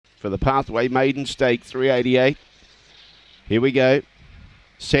for the Pathway Maiden Stake, 388. Here we go.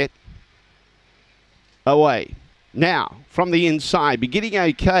 Set. Away. Now, from the inside, beginning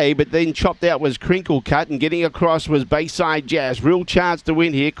okay, but then chopped out was Crinkle Cut, and getting across was Bayside Jazz. Real chance to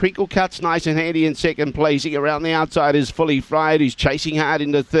win here. Crinkle Cut's nice and handy in second placing. Around the outside is Fully Fried, who's chasing hard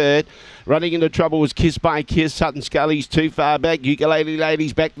into third. Running into trouble was Kiss by Kiss. Sutton Scully's too far back. Ukulele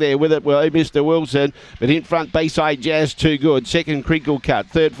Lady's back there with it. Well, Mr. Wilson, but in front, Bayside Jazz too good. Second, Crinkle Cut.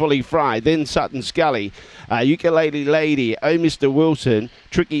 Third, Fully Fried. Then Sutton Scully. Ukulele Lady, Oh Mr. Wilson,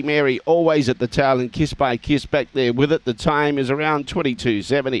 Tricky Mary always at the tail, and Kiss by Kiss back there with it. The time is around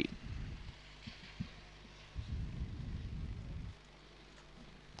 22.70.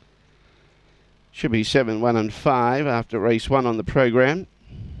 Should be 7, 1 and 5 after race 1 on the program.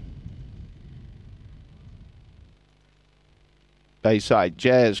 Bayside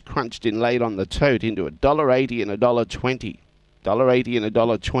Jazz crunched in late on the tote into $1.80 and $1.20. $1.80 and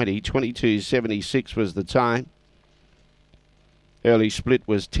 $1.20. 22.76 was the time. Early split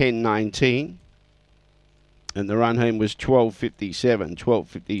was 10.19. And the run home was 12.57.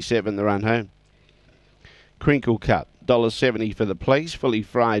 12.57 the run home. Crinkle Cut, $1.70 for the place. Fully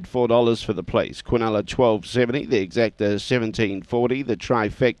Fried, $4 for the place. Quinella, $12.70. The Exacta, $17.40. The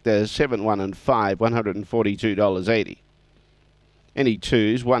Trifecta, 7, 1 and 5, $142.80. Any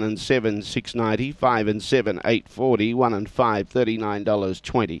twos, 1 and 7, $6.90, 5 and 7, $8.40, 1 and 5,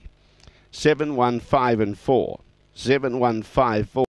 $39.20. 7, 1, 5 and 4, 7, 1, 5, 4.